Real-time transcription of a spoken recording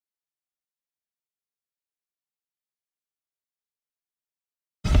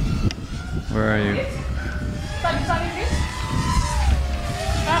Where are you?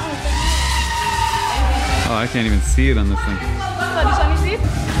 Oh, I can't even see it on this thing.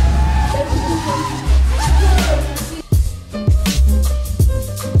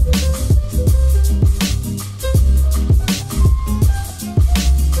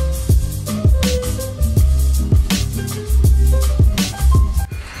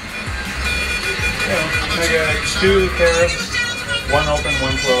 I got 2 carrots, 1 open,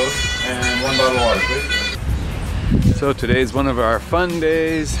 1 closed, and 1 bottle of water, please. So today's one of our fun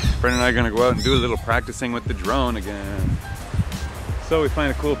days. Brenden and I are gonna go out and do a little practicing with the drone again. So we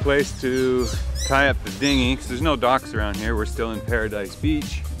find a cool place to tie up the dinghy, because there's no docks around here. We're still in Paradise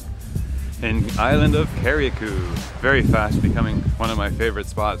Beach, in island of Carriacou. Very fast becoming one of my favorite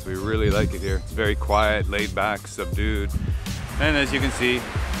spots. We really like it here. It's very quiet, laid back, subdued. And as you can see,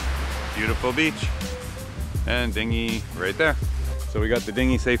 beautiful beach. And dinghy right there. So we got the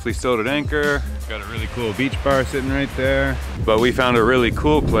dinghy safely stowed at anchor. Got a really cool beach bar sitting right there. But we found a really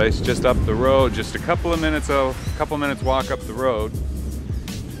cool place just up the road, just a couple minutes walk up the road.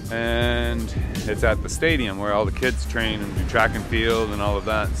 And it's at the stadium where all the kids train and do track and field and all of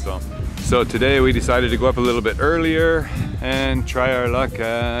that. So today we decided to go up a little bit earlier and try our luck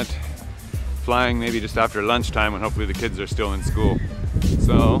at flying maybe just after lunchtime when hopefully the kids are still in school.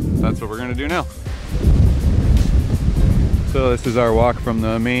 So that's what we're gonna do now. So this is our walk from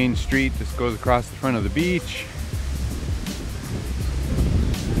the main street. This goes across the front of the beach,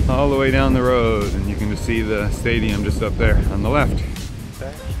 all the way down the road, and you can just see the stadium just up there on the left.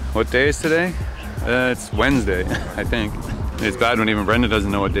 What day is today? It's Wednesday, I think. It's bad when even Brenden doesn't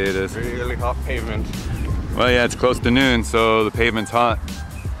know what day it is. Really hot pavement. Well, yeah, it's close to noon, so the pavement's hot.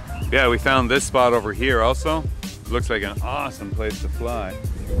 Yeah, we found this spot over here also. It looks like an awesome place to fly.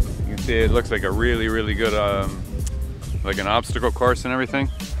 You can see it looks like a really, really good like an obstacle course and everything,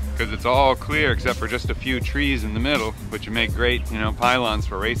 because it's all clear except for just a few trees in the middle, which would make great, you know, pylons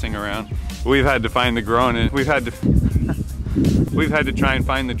for racing around. We've had to find the drone and we've had to try and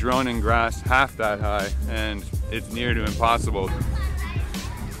find the drone in grass half that high, and it's near to impossible.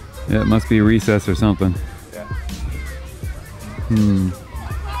 Yeah, it must be a recess or something. Yeah.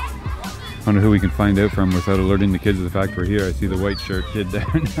 Wonder who we can find out from without alerting the kids of the fact we're here. I see the white shirt kid there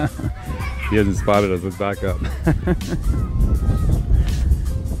now. He hasn't spotted us. Let's back up.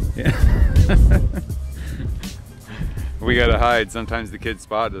 Yeah. We gotta hide. Sometimes the kids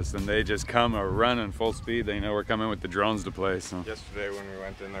spot us and they just come or run in full speed. They know we're coming with the drones to play. So. Yesterday when we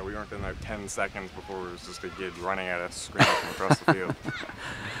went in there, we weren't in there 10 seconds before it was just a kid running at us, screaming from across the field.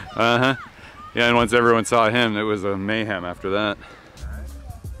 Uh-huh. Yeah, and once everyone saw him, it was a mayhem after that.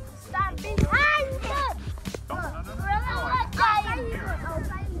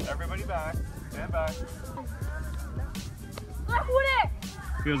 Everybody back. Stand back.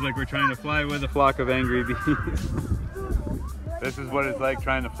 Feels like we're trying to fly with a flock of angry bees. This is what it's like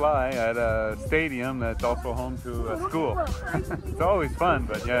trying to fly at a stadium that's also home to a school. It's always fun,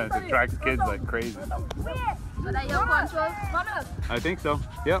 but yeah, it attracts kids like crazy. I think so,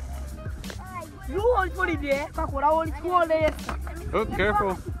 yep. Oh,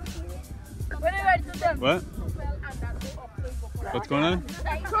 careful. What? What's going on?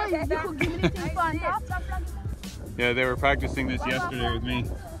 Yeah, they were practicing this yesterday with me.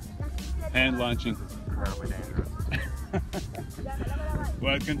 Hand launching. Incredibly dangerous.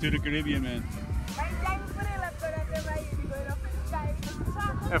 Welcome to the Caribbean, man.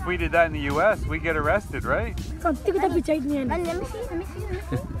 If we did that in the US, we'd get arrested, right?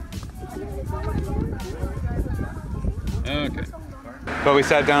 Okay. So we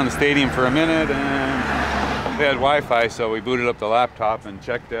sat down in the stadium for a minute and they had Wi-Fi, so we booted up the laptop and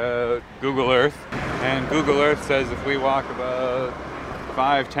checked out Google Earth. And Google Earth says if we walk about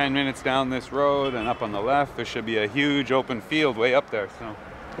 5-10 minutes down this road and up on the left, there should be a huge open field way up there. So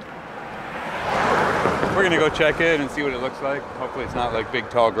we're gonna go check it and see what it looks like. Hopefully it's not like big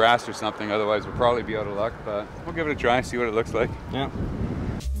tall grass or something, otherwise we'll probably be out of luck, but we'll give it a try, see what it looks like. Yeah.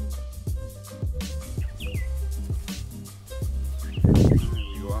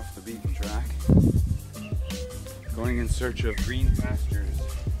 We go off the beaten track, going in search of green pastures,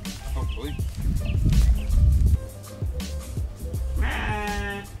 hopefully.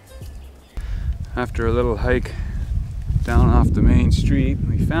 After a little hike down off the main street,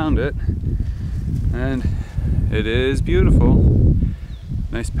 we found it, and it is beautiful.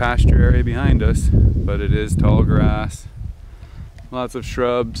 Nice pasture area behind us, but it is tall grass, lots of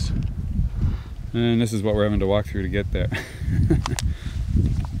shrubs, and this is what we're having to walk through to get there.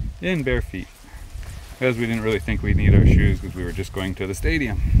 In bare feet, because we didn't really think we'd need our shoes because we were just going to the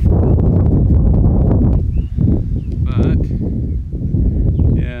stadium. But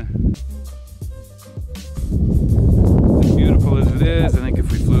yeah,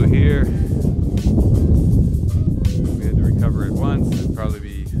 I'd probably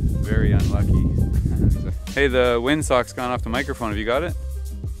be very unlucky. Hey, the windsock's gone off the microphone. Have you got it?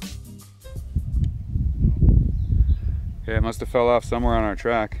 Okay, it must have fell off somewhere on our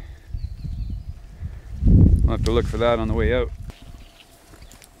track. We'll have to look for that on the way out.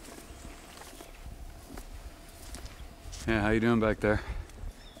 Yeah, how you doing back there?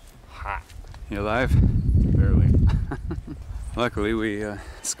 Hot. You alive? Barely. Luckily, we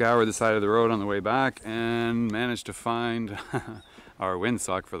scoured the side of the road on the way back and managed to find our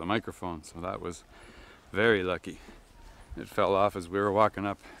windsock for the microphone, so that was very lucky. It fell off as we were walking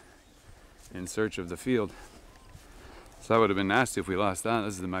up in search of the field. So that would have been nasty if we lost that.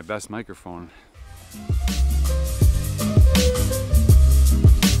 This is my best microphone.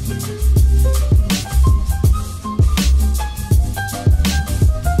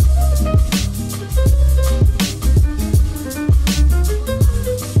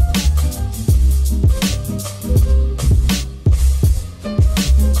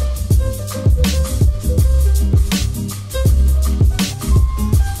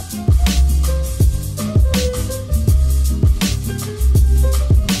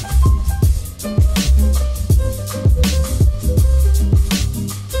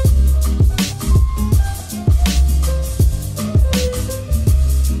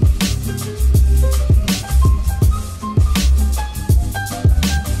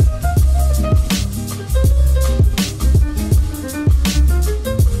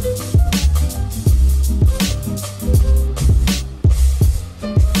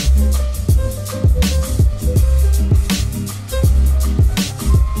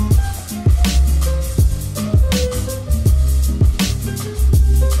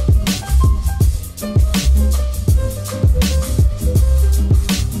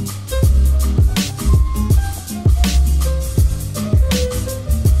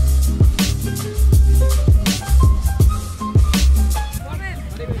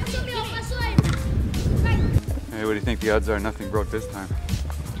 What do you think the odds are nothing broke this time?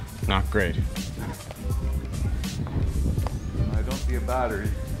 Not great. I don't see a battery.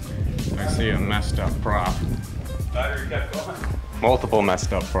 I see a messed up prop. Battery kept going. Multiple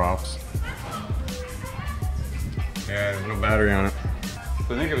messed up props. Yeah, there's no battery on it.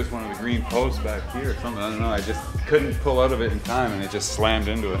 So I think it was one of the green posts back here or something. I don't know. I just couldn't pull out of it in time and it just slammed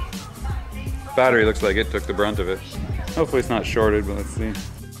into it. Battery looks like it took the brunt of it. Hopefully it's not shorted, but let's see.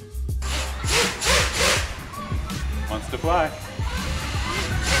 Wants to fly.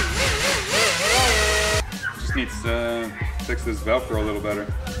 Just needs to fix this Velcro a little better.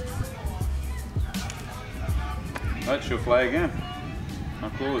 But she'll fly again.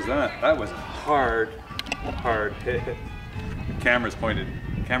 How cool is that? That was hard hit. The camera's pointed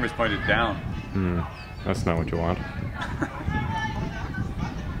down. That's not what you want.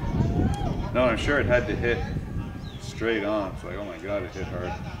 No, I'm sure it had to hit straight on. It's like, oh my god, it hit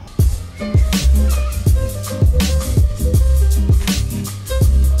hard.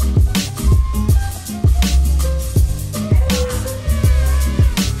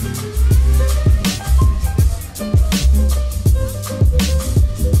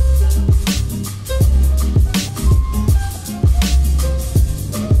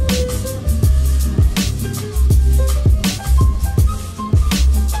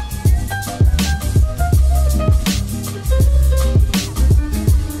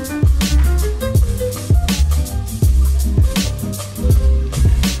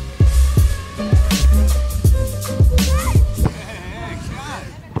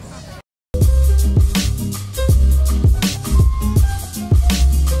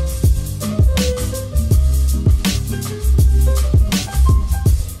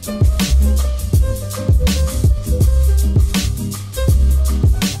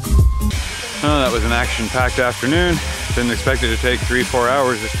 That was an action-packed afternoon. Didn't expect it to take 3-4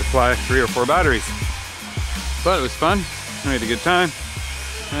 hours just to fly 3 or 4 batteries. But it was fun. We had a good time.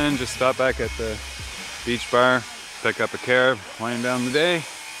 And just stop back at the beach bar, pick up a cab, wind down the day,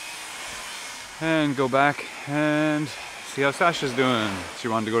 and go back and see how Shascha's doing. She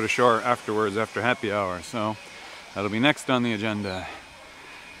wanted to go to shore afterwards after happy hour, so that'll be next on the agenda.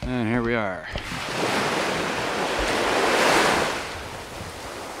 And here we are.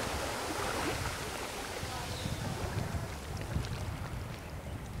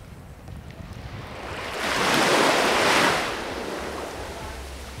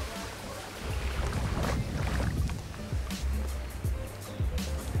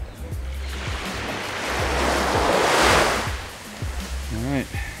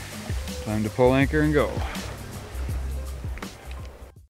 Time to pull anchor and go.